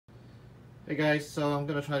Hey guys, so I'm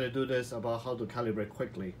gonna try to do this about how to calibrate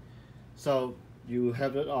quickly. So you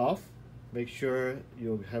have it off, make sure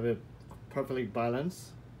you have it perfectly balanced.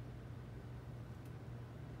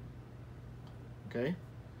 Okay.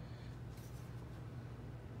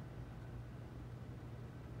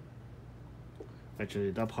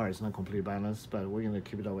 Actually, that part is not completely balanced, but we're gonna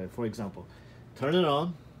keep it that way. For example, turn it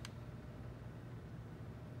on.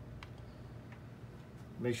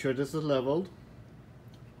 Make sure this is leveled.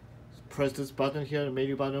 Press this button here, the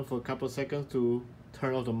menu button, for a couple of seconds to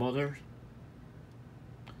turn off the motor.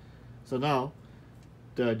 So now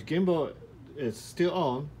the gimbal is still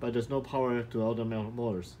on, but there's no power to all the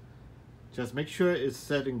motors. Just make sure it's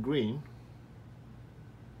set in green.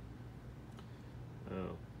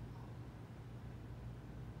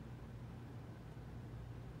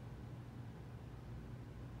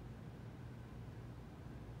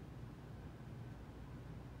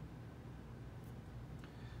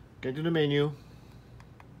 Get to the menu,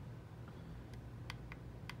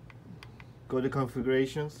 go to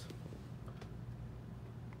configurations,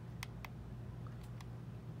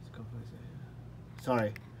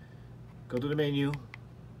 sorry, go to the menu,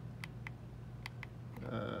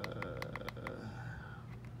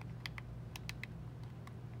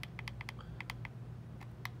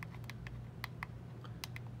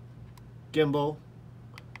 gimbal,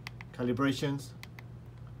 calibrations,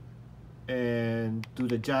 and do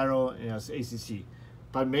the gyro as ACC,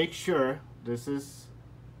 but make sure this is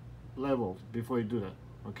leveled before you do that.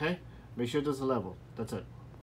 Okay, make sure this is level. That's it.